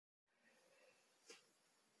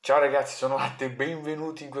Ciao ragazzi, sono Matte e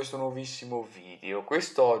benvenuti in questo nuovissimo video.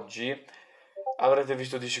 Quest'oggi avrete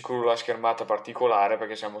visto di sicuro la schermata particolare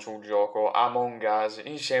perché siamo su un gioco Among Us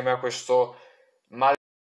insieme a questo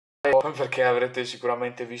maledetto perché avrete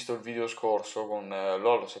sicuramente visto il video scorso con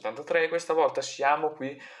Lollo73 e questa volta siamo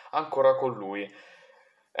qui ancora con lui.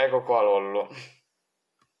 Ecco qua Lollo.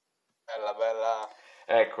 Bella, bella.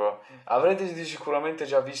 Ecco, avrete sicuramente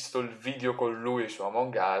già visto il video con lui su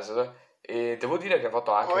Among Us e devo dire che ha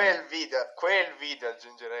fatto anche un... Quel video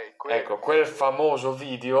aggiungerei, Ecco, quel famoso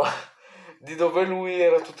video di dove lui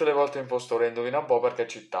era tutte le volte impostore, indovina un po' perché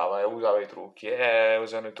citava e usava i trucchi,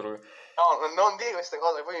 usano i trucchi. No, non dire queste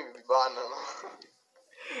cose, poi mi bannano.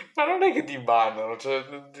 Ma non è che ti bannano, cioè,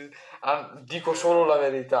 dico solo la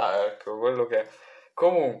verità, ecco, quello che...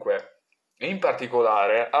 Comunque, in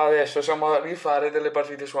particolare, adesso siamo a rifare delle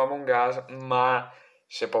partite su Among Us, ma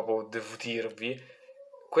se proprio devo dirvi,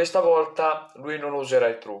 questa volta lui non userà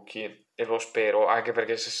i trucchi, e lo spero, anche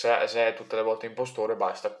perché se è tutte le volte impostore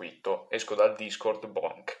basta, quitto, esco dal Discord,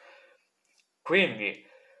 bonk. Quindi,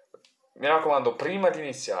 mi raccomando, prima di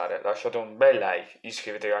iniziare, lasciate un bel like,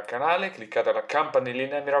 iscrivetevi al canale, cliccate la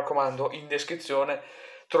campanellina e mi raccomando, in descrizione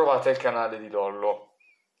trovate il canale di Lollo.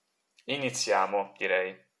 Iniziamo,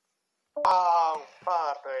 direi.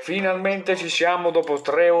 Finalmente ci siamo dopo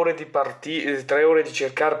 3 ore di 3 ore di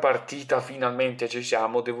cercare partita, finalmente ci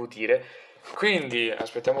siamo, devo dire. Quindi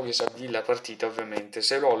aspettiamo che si avvii la partita, ovviamente.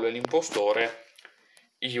 Se Lollo è l'impostore,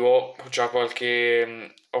 io ho già una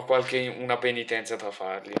penitenza da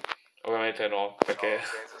fargli. Ovviamente no, perché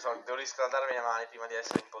No, devo riscaldare le mie mani prima di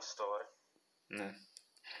essere impostore.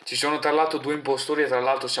 ci sono tra l'altro due impostori e tra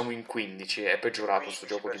l'altro siamo in 15. È peggiorato sto 15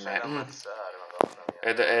 gioco di me. persone da ammazzare, madonna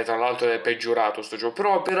mia. Tra l'altro è peggiorato sto gioco.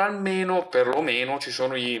 Però perlomeno ci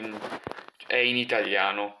sono è in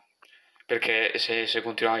italiano. Perché se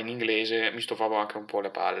continuava in inglese mi stufavo anche un po' le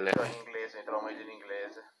palle. Io in inglese, mi trovo meglio in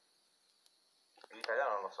inglese.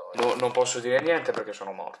 L'italiano non lo so. Non posso dire niente perché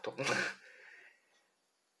sono morto.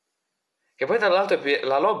 Che poi tra l'altro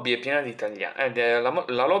la lobby è piena di italiani.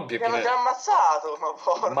 La lobby è Mi hanno piena... già ammazzato, ma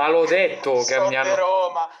porca. Ma l'ho detto che mi Sotto hanno...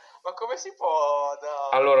 Roma. Ma come si può? No.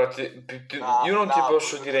 Allora, io No, non ti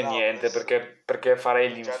posso Napoli, dire niente nessuno. perché farei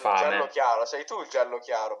Giallo l'infame. chiaro, sei tu il giallo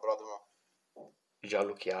chiaro, bro.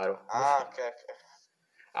 Giallo chiaro. Ah, ok.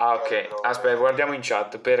 Ah, Ok, ok. bro, Aspetta, ok. guardiamo in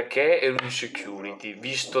chat. Perché è un security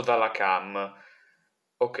visto dalla cam?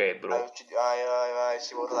 Ok, Vai, bro. vai,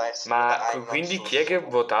 si vota da S, Ma I'm not quindi chi è sus. che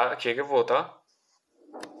vota? Chi è che vota?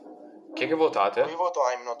 Chi è che Io votate? voto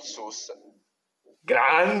I'm not sus.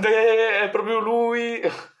 Grande! È proprio lui!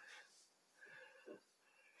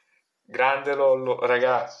 Grande Lollo.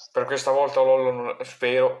 Raga, per questa volta Lollo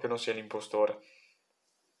spero che non sia l'impostore.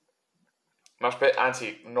 Ma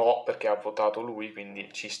anzi, no, perché ha votato lui,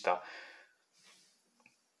 quindi ci sta.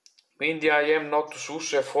 Quindi I am not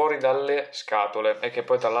sus è fuori dalle scatole. E che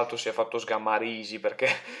poi tra l'altro si è fatto sgamare Easy perché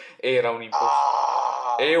era un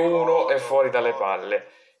impostore. E uno è Godo, fuori dalle godo.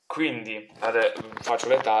 palle. Quindi faccio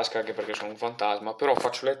le task anche perché sono un fantasma, però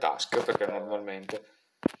faccio le task perché normalmente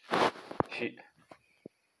sì,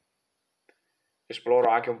 esploro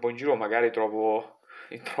anche un po' in giro, magari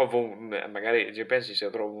magari ci pensi se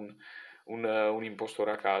trovo un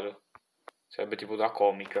impostore a caso. Sarebbe tipo da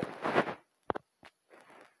comica.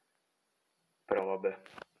 Però vabbè.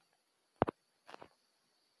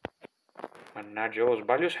 Mannaggia, oh,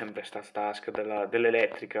 sbaglio sempre sta task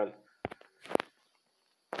dell'electrical.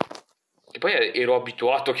 Che poi ero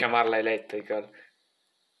abituato a chiamarla electrical.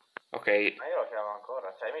 Ok, Ma io lo chiamo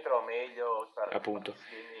ancora, cioè mi trovo meglio per appunto.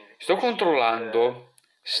 skinning Sto tipo shield, controllando.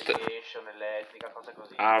 navigation, elettrica, cose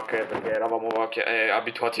così. Ah, ok, perché eravamo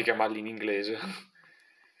abituati a chiamarli in inglese.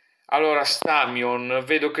 Allora, Stamion,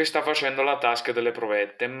 vedo che sta facendo la task delle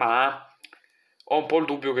provette, ma ho un po' il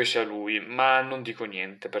dubbio che sia lui, ma non dico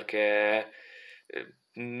niente perché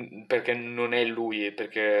non è lui,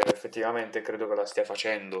 perché effettivamente credo che la stia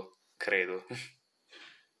facendo, credo.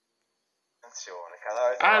 Attenzione,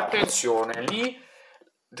 cadavere trovato. Attenzione, lì,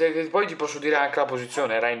 poi ti posso dire anche la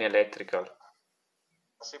posizione, era in electrical.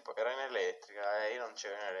 Sì, poi era in elettrica, io non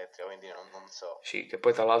c'ero in elettrica, quindi non so. Sì, che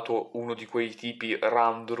poi tra l'altro uno di quei tipi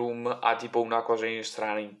random ha tipo una cosa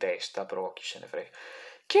strana in testa, però chi se ne frega.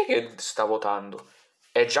 Chi è che sta votando?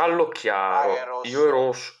 È giallo È chiaro, io ero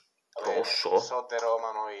rosso. Va bene, rosso. so de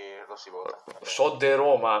Roma noi lo si vota, va bene. So de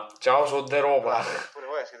Roma, ciao so de Roma. Pure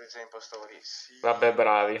voi siete sei impostori, Vabbè, sì.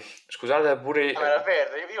 bravi. Scusate pure... Ah, me la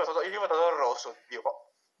perde, io ho votato il rosso, Dio.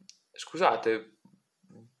 Scusate,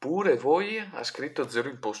 pure voi ha scritto zero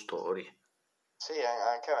impostori. Sì,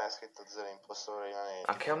 anche a me ha scritto zero impostore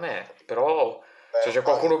Anche a rimanenti. me, però se Beh, c'è un po'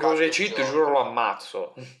 qualcuno che che usa i bugga il cheat, giuro gioco. lo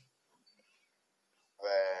ammazzo.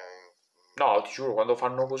 Beh, No, ti giuro, quando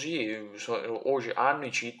fanno così o hanno i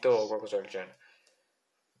cheat o qualcosa del genere.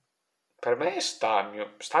 Per me è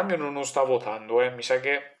Stagno. Stagno non sta votando, mi sa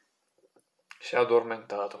che si è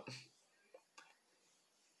addormentato.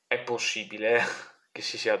 È possibile, che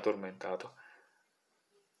si sia addormentato.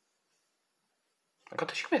 Ma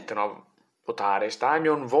quanto ci mettono a votare?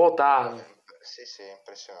 Stagnon vota! sì, sì,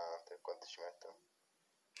 impressionante quanto ci mettono.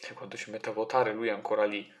 E quando ci mette a votare lui è ancora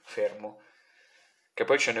lì, fermo. Che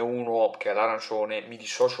poi ce n'è uno che è l'arancione, mi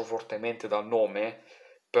dissocio fortemente dal nome,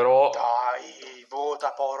 però Dai,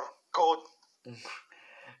 vota, porco.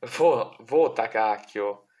 vota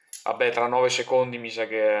cacchio. Vabbè, tra 9 secondi mi sa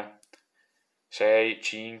che 6,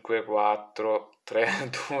 5, 4, 3,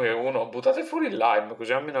 2, 1. Buttate fuori il lime,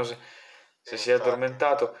 così almeno se si è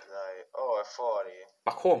addormentato. Infatti, dai. Oh, è fuori.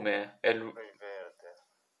 Ma come? Poi il verde.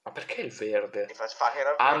 Ma perché il verde? Fa che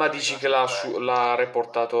era Ah, ma verde, dici dicono che sempre, l'ha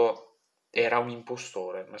reportato. Era un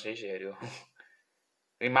impostore, ma sei serio?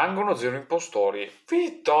 Rimangono zero impostori. Oh,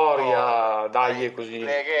 Vittoria! Dai, è dai, così.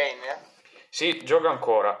 play again, eh? Sì, gioca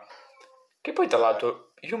ancora. Che poi, tra Dai,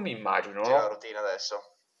 l'altro, io mi immagino, gira la no? routine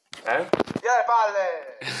adesso. Eh? Via le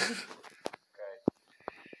palle! Ok,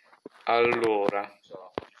 Allora, ci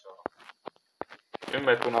sono, ci sono. io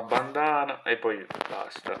metto una bandana e poi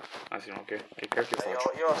basta. Anzi, no, che cacchio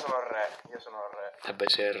faccio? Io sono il re, io sono il re. Vabbè,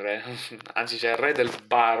 sei il re. Anzi, sei il re del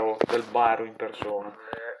baro in persona.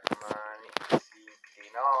 Le mani, sì,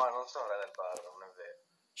 sì. No, non sono il re del bar, non è vero.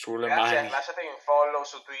 Sulle Grazie, mani. lasciatemi un follow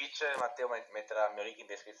su Twitch, Matteo metterà il mio link in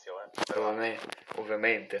descrizione. Però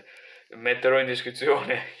Ovviamente. Metterò in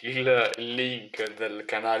descrizione il link del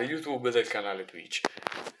canale YouTube e del canale Twitch.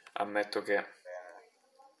 Ammetto che bene.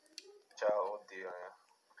 Ciao, oddio mio.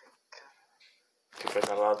 poi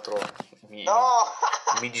tra l'altro No!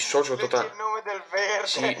 mi dissocio Leggi il totalmente. nome del verde!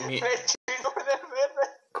 Sì, Leggi il nome del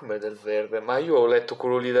verde! come del verde? Ma io ho letto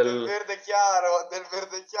quello lì del. Del verde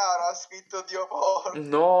chiaro, ha scritto Dio porco.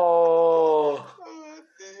 No!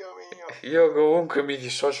 Dio mio. Io comunque mi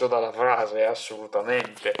dissocio dalla frase,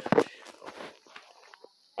 assolutamente.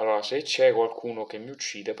 Allora, se c'è qualcuno che mi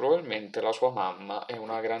uccide, probabilmente la sua mamma è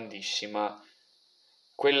una grandissima.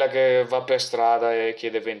 Quella che va per strada e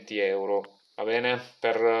chiede 20 euro, va bene?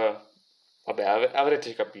 Vabbè,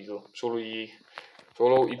 avrete capito, solo i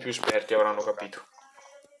più esperti avranno capito.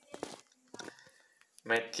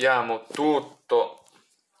 Mettiamo tutto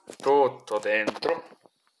dentro,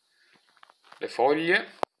 le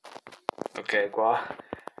foglie, ok, qua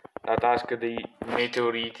la tasca dei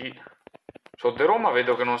meteoriti. Sotto Roma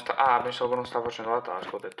vedo che non sta. Ah, pensavo che non sta facendo la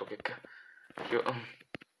tasca, ho detto che cacchio.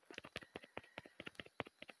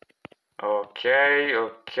 Ok,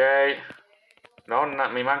 ok. Nonna,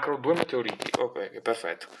 mi mancano 2 meteoriti. Ok,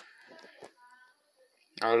 perfetto.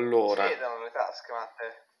 Si Allora. vedono le tasche,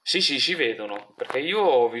 Matte? Sì, sì, si vedono. Perché io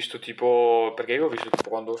ho visto tipo. Perché io ho visto tipo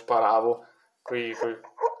quando sparavo.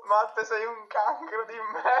 Matte, sei un cancro di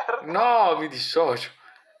merda! No, mi dissocio.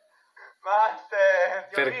 Matte,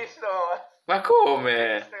 ti ho Per... visto! Ma Ti ho visto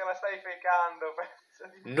come? che la stai fecando, pezzo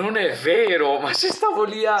di Non è merda! vero, ma se stavo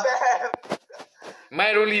lì a. Certo! Ma Ti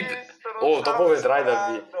ero ho lì. visto, non Oh, dopo stavo vedrai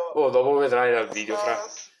dal video. sparando! Oh, dopo vedrai dal Non video, fra.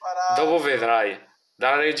 stavo Dopo sparando! vedrai.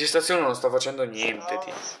 Dalla registrazione non sta facendo niente.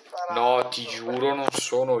 Stavo No, ti sparando! giuro, non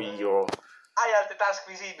sono io. Hai altre task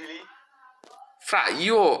visibili? Fra,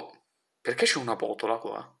 io. Perché c'è una botola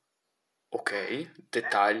qua? Ok,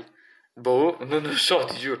 dettagli. Boh, non so,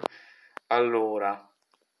 ti giuro. Allora.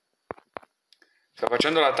 Sto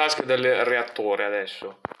facendo la task del reattore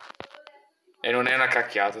adesso. E non è una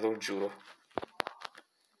cacchiata, te lo giuro.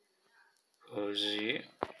 Così.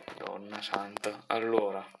 Donna santa.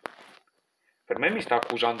 Allora. Per me mi sta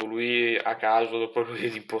accusando lui a caso dopo lui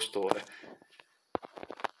d'impostore.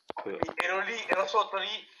 Ero sotto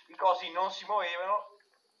lì, i cosi non si muovevano.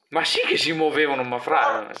 Ma sì che si muovevano, ma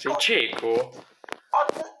fra, sei Porco! cieco?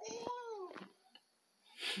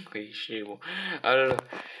 Che scemo. Allora,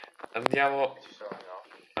 andiamo. Ci sono, no?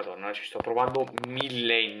 Madonna, ci sto provando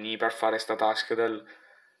millenni per fare sta task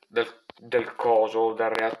del coso, del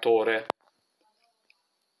reattore.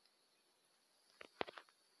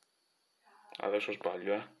 Adesso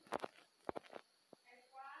sbaglio, eh.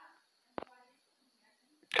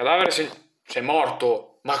 Cadavere sei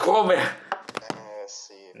morto. Ma come?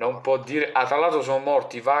 Sì, Non può dire. Ah, tra l'altro sono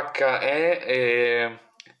morti Vacca e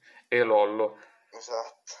Lollo.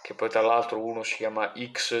 esatto. Che poi tra l'altro uno si chiama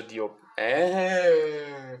X Dio.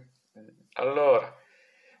 Allora.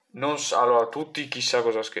 Non so, allora, tutti chissà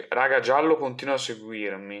cosa scrive. Raga, Giallo continua a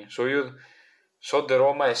seguirmi. So de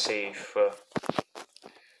Roma è safe.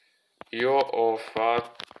 Io ho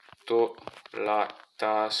fatto la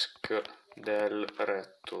task del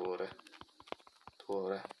rettore.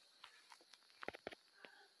 scorre.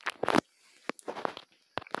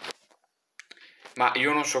 Ma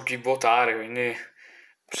io non so chi votare, quindi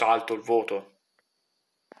salto il voto.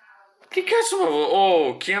 Che cazzo mi ha votato?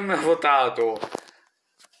 Oh, chi mi ha votato?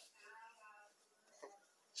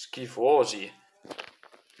 Schifosi.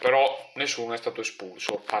 Però nessuno è stato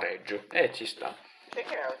espulso, pareggio. Ci sta. Chi è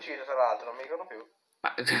che mi ha ucciso tra l'altro? Non mi ricordo più.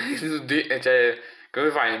 Ma cioè,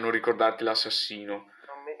 come fai a non ricordarti l'assassino?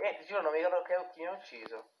 Ti giuro, non mi ricordo chi mi ha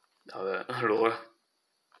ucciso. Vabbè, allora.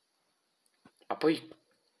 Ma poi.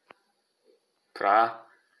 Fra.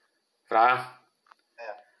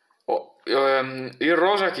 Oh, il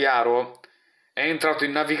rosa chiaro è entrato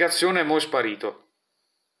in navigazione e mo' è sparito.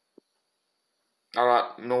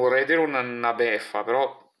 Allora, non vorrei dire una beffa,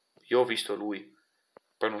 però io ho visto lui.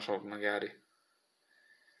 Poi non so, magari.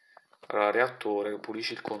 Allora, reattore,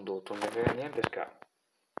 pulisci il condotto, non mi frega niente, scappa.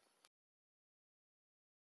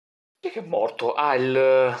 Chi è che è morto? Ah,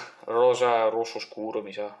 il rosso scuro,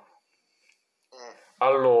 mi sa.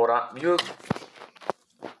 Allora, io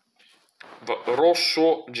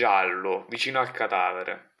rosso giallo vicino al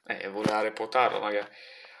cadavere, voleva reportarlo magari.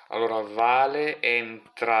 Allora Vale è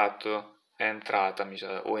entrata mi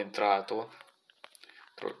sa, o è entrato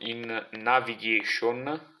in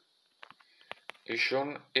navigation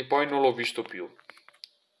e poi non l'ho visto più,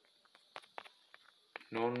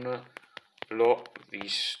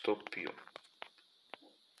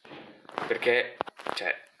 perché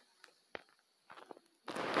cioè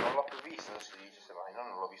Non l'ho più visto, si dice semmai,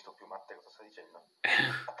 non l'ho visto più, Matte, cosa stai dicendo?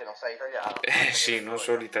 A te non sei italiano? sì, non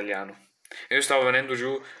so l'italiano. Io stavo venendo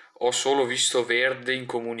giù, ho solo visto verde in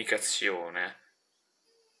comunicazione.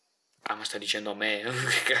 Ah, ma sta dicendo a me?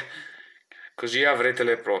 Così avrete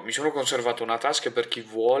le prove. Mi sono conservato una tasca per chi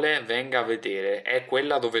vuole venga a vedere. È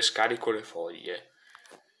quella dove scarico le foglie.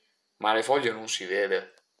 Ma le foglie non si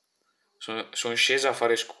vede. Sono scesa a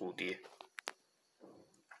fare scudi.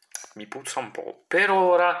 Mi puzza un po'. Per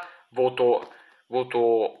ora voto.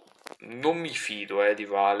 Non mi fido di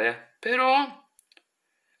Vale. Però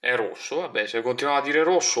è rosso. Vabbè, se continuano a dire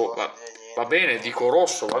rosso, va bene, dico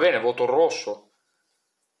rosso. Va bene, voto rosso.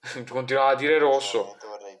 Continuano a dire rosso.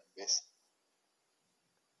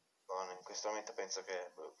 In questo momento penso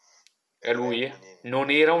che... È lui? Non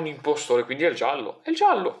era un impostore, quindi è il giallo. È il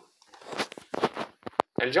giallo.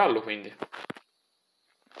 È il giallo, quindi.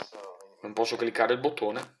 Non posso cliccare il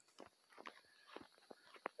bottone.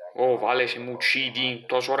 Oh, Vale, se mi uccidi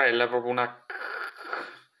tua sorella è proprio una...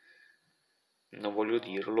 Non voglio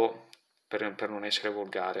dirlo per non essere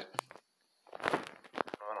volgare.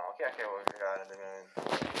 No, chi è che vuole giocare?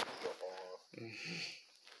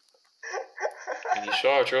 Mi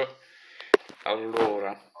dissocio.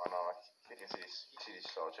 Allora. No, chi si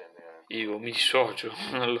dissocia? Io mi dissocio.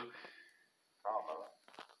 No, ma va.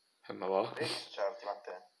 Ma va. Devi dissociarti,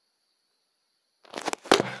 Matteo.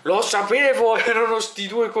 Lo sapevo, erano sti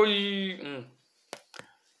due cogli...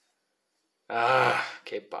 Ah,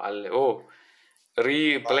 che palle. Oh,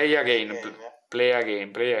 play again. Play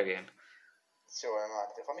again. Attenzione,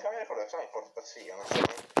 Matteo. Fammi cambiare colore, se no mi porto pazzia. Non so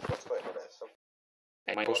impostore adesso.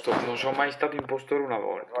 Ma non sono mai stato impostore una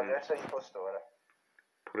volta. Voglio essere impostore.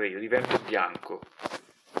 Pure io, divento bianco.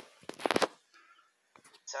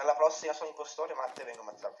 Se alla prossima sono impostore, Matteo, vengo a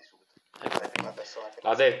ammazzarti subito. Sei prima persona che...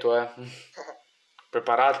 L'ha detto,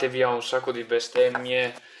 Preparatevi a un sacco di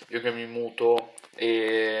bestemmie, io che mi muto,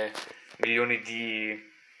 e milioni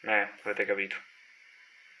di... avete capito.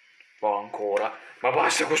 Oh, ancora. Ma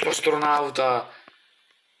basta questo astronauta!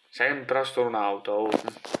 Sempre astronauta, oh.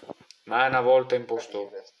 Ma una volta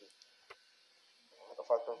impostore. Ho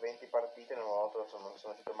fatto 20 partite, non sono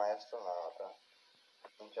uscito mai astronauta.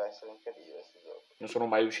 Comincia a essere incredibile sto gioco. Non sono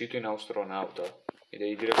mai uscito in astronauta. Mi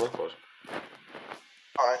devi dire qualcosa.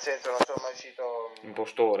 No, nel senso, non sono mai uscito...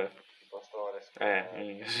 Impostore.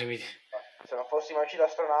 Se non fossi mai uscito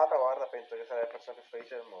astronauta, guarda, penso che sarei la persona più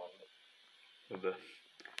felice del mondo. Vabbè.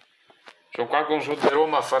 Sono qua con Sud di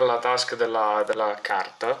Roma a fare la task della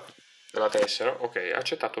carta, della tessera. Ok,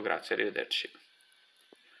 accettato, grazie, arrivederci.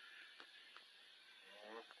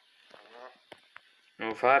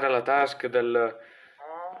 Devo fare la task del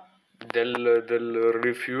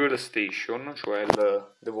refuel station, cioè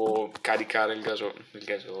devo caricare il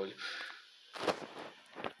gasolio.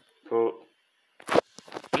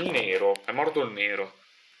 Il nero, è morto il nero.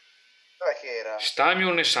 Dov'è che era?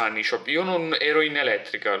 Stamion e Sunny Shop. Io non ero in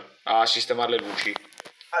electrical a sistemare le luci.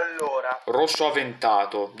 Allora. Rosso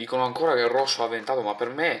avventato. Dicono ancora che è rosso avventato, ma per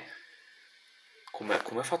me... Come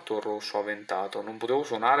è fatto il rosso avventato? Non potevo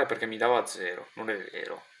suonare perché mi dava 0. Non è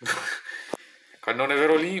vero. Non è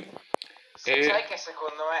vero lì... Sai che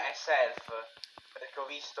secondo me è self. Perché ho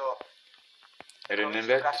visto Ero Ho in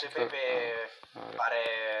visto Cacio e elettrica. Pepe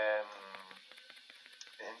fare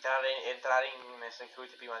entrare in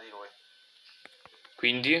Security prima di lui.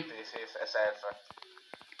 Quindi? Sì, è self.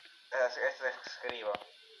 Scrivo.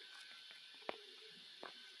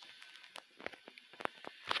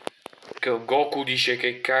 Goku dice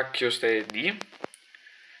che cacchio stai di?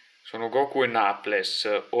 Sono Goku e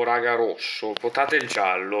Naples, o raga rosso, votate il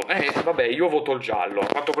giallo. Vabbè, io voto il giallo. Ho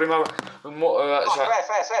fatto prima... No, è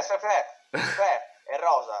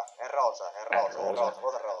rosa,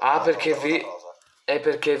 vota rosa. Ah, perché Vota rosa. è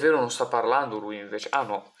perché è vero, non sta parlando lui invece. Ah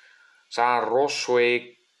no, sarà rosso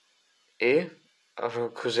e... E?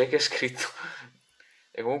 Cos'è che è scritto?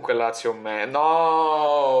 E comunque Lazio me.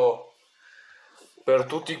 No! Per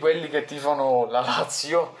tutti quelli che tifano la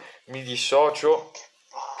Lazio, mi dissocio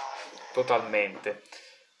totalmente.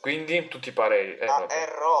 Quindi tutti pareri. Vabbè. È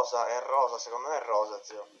rosa, secondo me è rosa,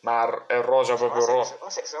 zio. Ma è rosa proprio rosa.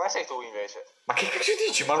 Secondo me sei tu invece. Ma che cazzo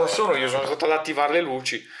dici? Ma non sono io, sono stato ad attivare le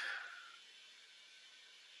luci.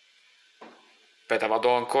 Aspetta,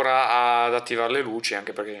 vado ancora ad attivare le luci,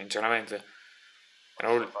 anche perché sinceramente...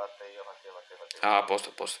 Fatte io. Ah, a posto,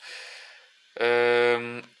 a posto.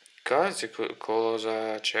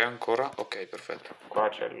 Cosa c'è ancora? Ok, perfetto. Qua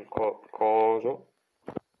c'è il coso.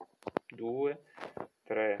 2,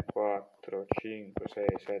 3, 4, 5, 6,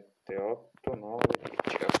 7, 8, 9,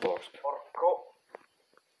 10. A posto. Porco.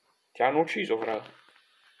 Ti hanno ucciso, fra? No,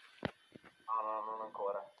 non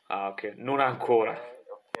ancora. Ah, ok. Non ancora.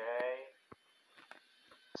 Ok.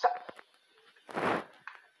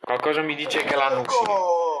 Qualcosa mi dice che l'hanno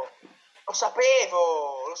ucciso. Lo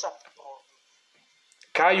sapevo.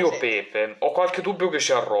 Caio Pepe. Ho qualche dubbio che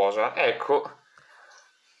sia rosa. Ecco.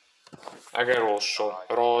 Anche rosso.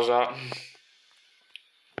 Rosa.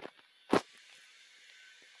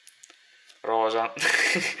 Rosa.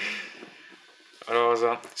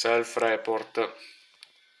 Rosa. Self-report.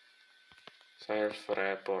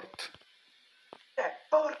 Self-report.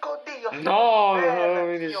 Porco Dio. No,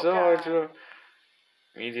 mi dissocio.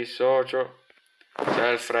 Mi dissocio.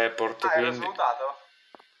 Self-report, Ero quindi... svalutato?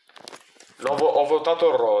 Ho votato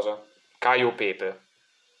il rosa. Caio Pepe.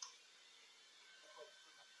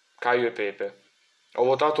 Caio e Pepe. Ho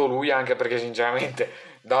votato lui anche perché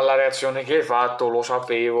sinceramente dalla reazione che hai fatto lo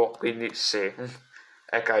sapevo, quindi sì,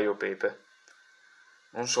 è Caio Pepe.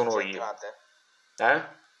 Non sono Senti io. un attimo. Eh?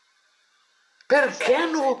 Perché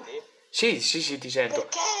hanno... Senti? Sì, ti sento.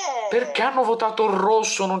 Perché? Perché hanno votato il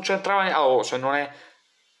rosso? Non c'entrava niente. Oh, se non è...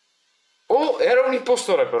 Oh, era un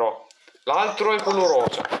impostore però. L'altro è quello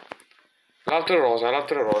rosa. L'altro è rosa.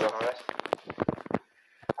 L'altro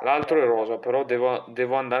è rosa, però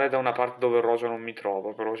devo andare da una parte dove il rosa non mi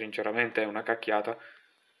trovo, però sinceramente è una cacchiata.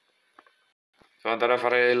 Devo andare a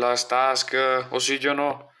fare il last task.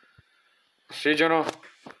 Ossigeno. 7,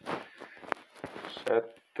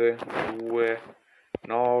 2,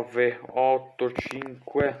 9, 8,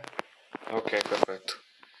 5. Ok, perfetto.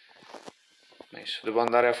 Messo. Devo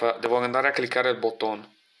andare a cliccare il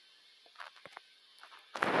bottone.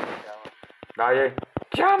 Dai,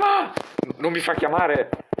 chiama! Non mi fa chiamare.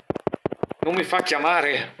 Non mi fa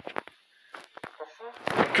chiamare.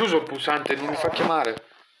 Ho chiuso il pulsante, non mi fa chiamare.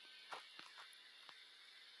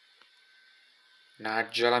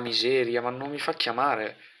 Naggia la miseria, ma non mi fa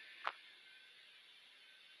chiamare.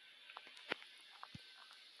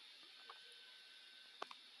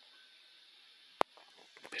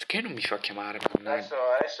 Perché non mi fa chiamare?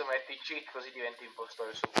 Adesso metti cheat così diventi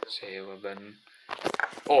impostore subito. Sì, va bene.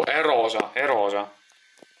 Oh, è rosa. Rosa.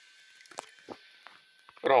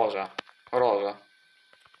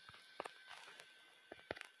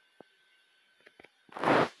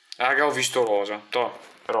 Raga, ho visto rosa.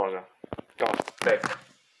 Rosa. Becco.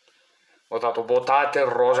 Ho dato votate il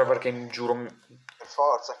rosa perché mi giuro... Per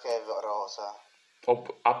forza che è rosa.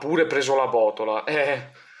 Ha pure preso la botola.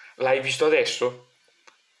 L'hai visto adesso?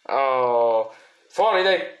 Oh, fuori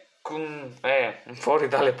dai... fuori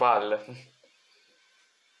dalle palle.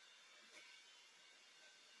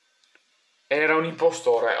 Era un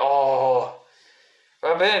impostore. Oh.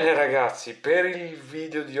 Va bene ragazzi, per il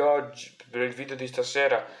video di oggi, per il video di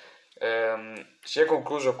stasera si è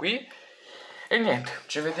concluso qui. E niente,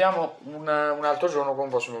 ci vediamo un altro giorno con un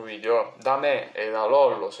prossimo video. Da me e da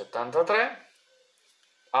Lollo73,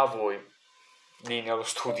 a voi, linea allo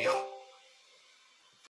studio.